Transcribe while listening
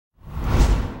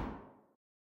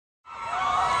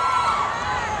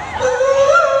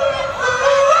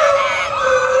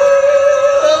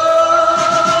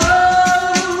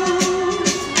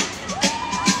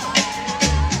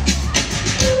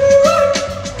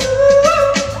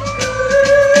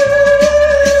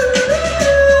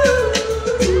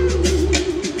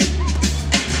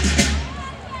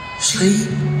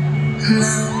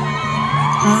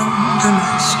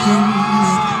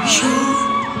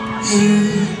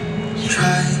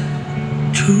try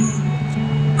to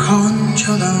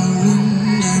conjure the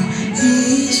wind and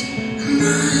ease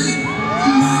my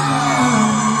mind.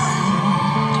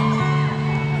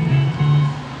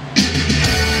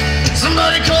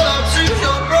 Somebody call out to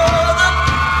your brother,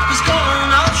 he's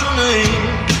calling out your name.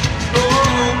 Oh,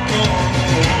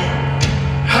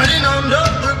 hiding under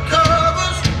the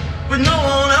covers with no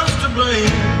one else to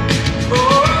blame.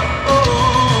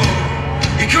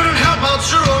 You couldn't help out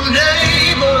your own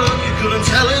neighbor, you couldn't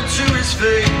tell it to his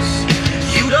face.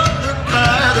 You'd up the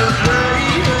by the play.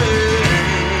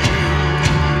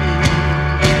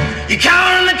 You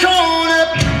cower in the corner,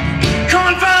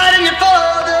 confide in your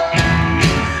father.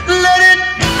 Let it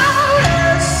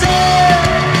pass away.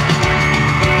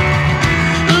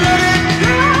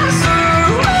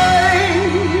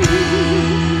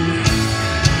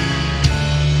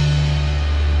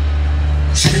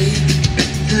 Sleep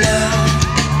now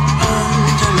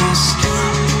under my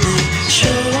skin, make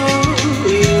sure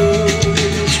you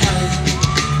try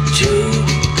to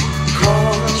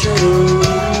conjure the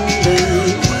wind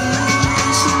and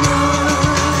ease my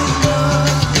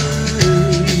mind.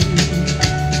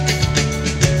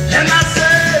 And I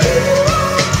say,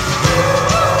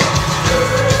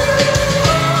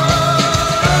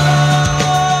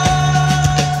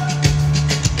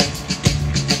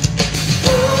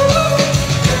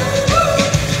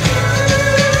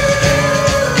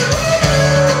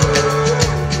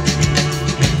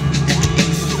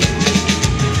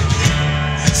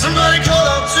 somebody call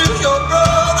out to your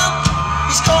brother,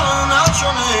 he's calling out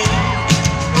your name.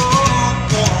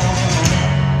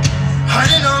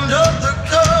 Hiding under the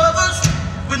covers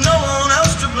with no one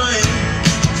else to blame.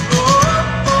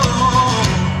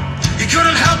 You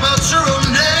couldn't help out your own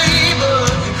neighbor,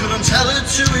 you couldn't tell it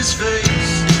to his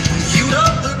face. You'd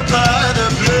up the by the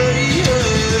play.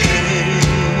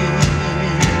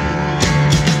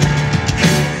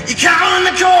 You cower in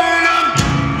the corner,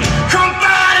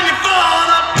 confide in your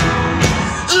father.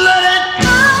 Let it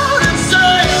out and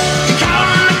say, you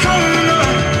cower in the corner,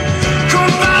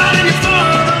 confide in your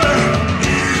father.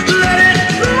 Let it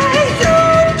break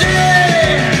your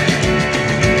day.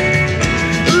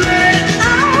 Let it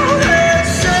out and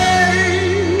say.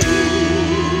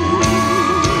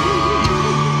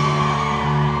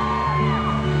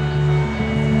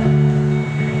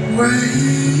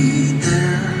 Wait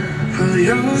there, pull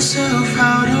yourself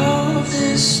out of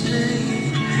this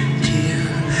state, dear.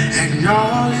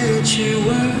 Acknowledge you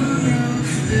were a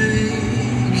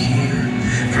fake here.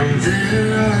 From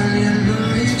there on you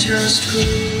might just go.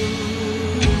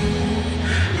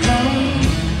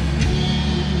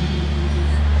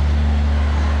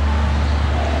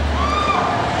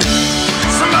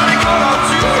 Somebody call out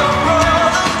to your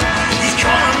brother, he's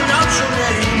calling out your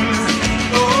name.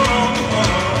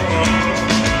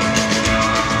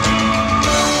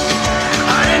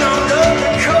 Hiding under the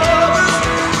covers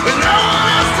with no one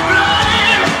else to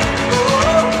blame.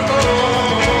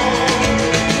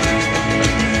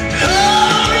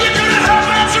 You couldn't help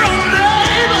out your own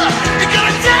neighbor, you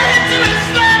couldn't tell it to his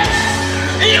face.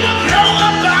 You were blown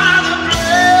up by the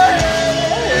blade.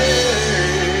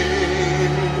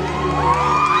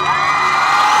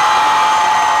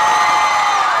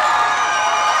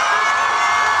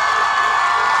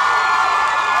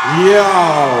 Yo!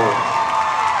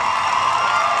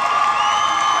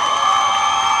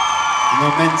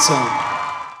 Momentum.